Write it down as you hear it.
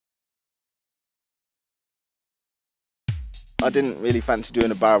I didn't really fancy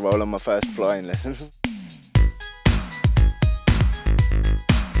doing a barrel roll on my first flying lesson.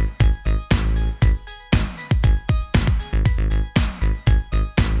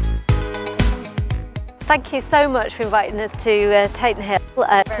 Thank you so much for inviting us to Tatenhill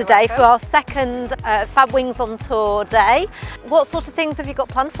today for our second Phab Wings on Tour day. What sort of things have you got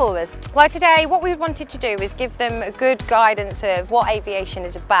planned for us? Well, today what we wanted to do is give them a good guidance of what aviation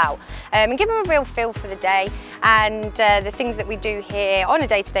is about and give them a real feel for the day and the things that we do here on a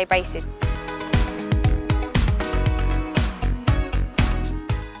day-to-day basis.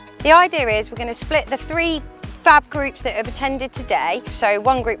 The idea is we're going to split the 3 Phab groups that have attended today. So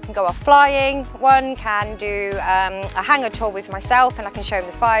one group can go off flying, one can do a hangar tour with myself and I can show them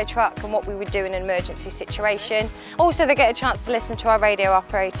the fire truck and what we would do in an emergency situation. Also they get a chance to listen to our radio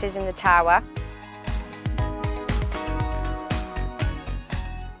operators in the tower.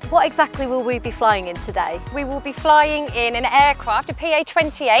 What exactly will we be flying in today? We will be flying in an aircraft, a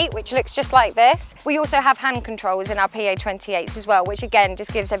PA-28, which looks just like this. We also have hand controls in our PA-28s as well, which again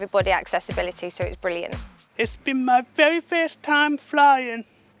just gives everybody accessibility, so it's brilliant. It's been my very first time flying,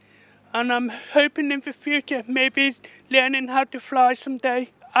 and I'm hoping in the future maybe learning how to fly someday.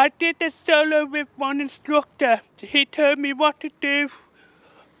 I did a solo with one instructor. He told me what to do,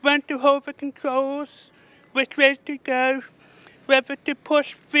 when to hold the controls, which ways to go, whether to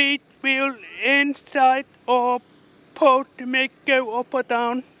push the wheel inside or pull to make it go up or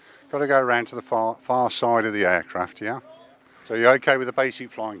down. Got to go around to the far side of the aircraft, yeah? So you're okay with the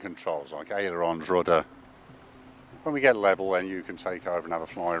basic flying controls, like ailerons, rudder. When we get level, then you can take over and have a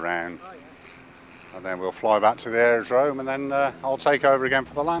fly around. And then we'll fly back to the aerodrome and then I'll take over again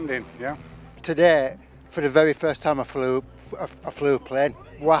for the landing, yeah? Today, for the very first time I flew a plane.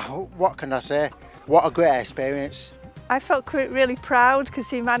 Wow, what can I say? What a great experience. I felt really proud because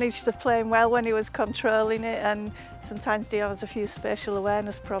he managed the plane well when he was controlling it, and sometimes Dion has a few spatial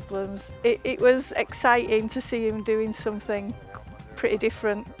awareness problems. It was exciting to see him doing something pretty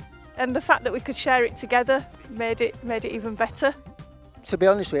different. And the fact that we could share it together made it even better. To be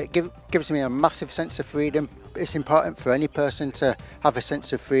honest with you, it gives me a massive sense of freedom. It's important for any person to have a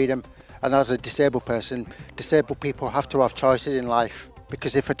sense of freedom. And as a disabled person, disabled people have to have choices in life.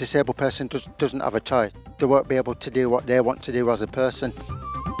 Because if a disabled person doesn't have a choice, they won't be able to do what they want to do as a person.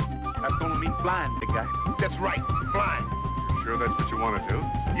 That's gonna mean flying, big guy. That's right, flying. Sure that's what you want to do?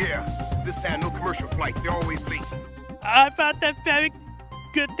 Yeah, this time no commercial flights, they're always late. I've had a very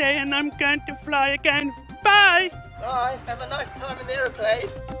good day and I'm going to fly again. Bye! Bye, have a nice time in the aeroplane.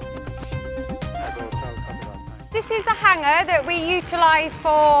 This is the hangar that we utilise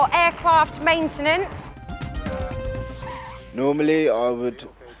for aircraft maintenance. Normally I would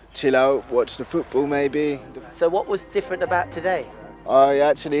chill out, watch the football maybe. So what was different about today? I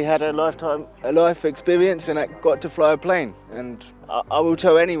actually had a life experience and I got to fly a plane, and I will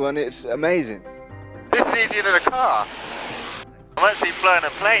tell anyone it's amazing. This is easier than a car. I'm actually flying a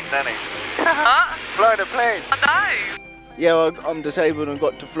plane, Danny. Huh? Flying a plane. I know. Yeah, I'm disabled and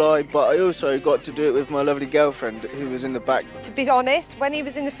got to fly, but I also got to do it with my lovely girlfriend who was in the back. To be honest, when he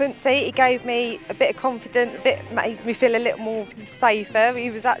was in the front seat, he gave me a bit of confidence, made me feel a little more safer. He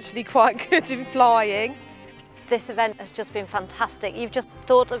was actually quite good in flying. This event has just been fantastic. You've just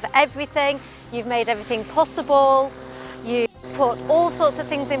thought of everything, you've made everything possible, you put all sorts of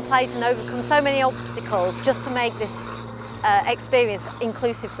things in place and overcome so many obstacles just to make this experience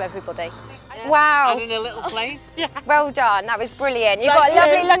inclusive for everybody. Wow. And in a little plane? Yeah. Well done, that was brilliant. You've got a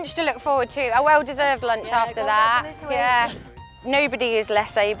lovely lunch to look forward to, a well-deserved lunch after that. Yeah. Nobody is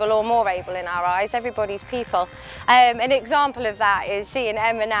less able or more able in our eyes, everybody's people. An example of that is seeing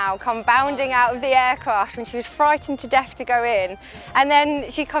Emma now come bounding out of the aircraft when she was frightened to death to go in. And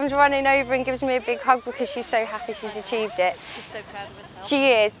then she comes running over and gives me a big hug because she's so happy she's achieved it. She's so proud of herself.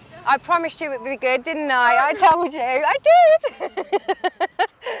 She is. I promised you it would be good, didn't I? I told you, I did.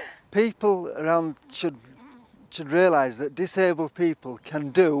 People around should realise that disabled people can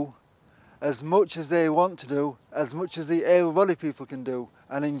do as much as they want to do, as much as the able-bodied people can do,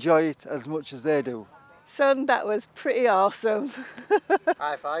 and enjoy it as much as they do. Son, that was pretty awesome.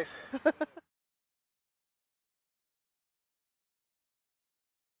 High five.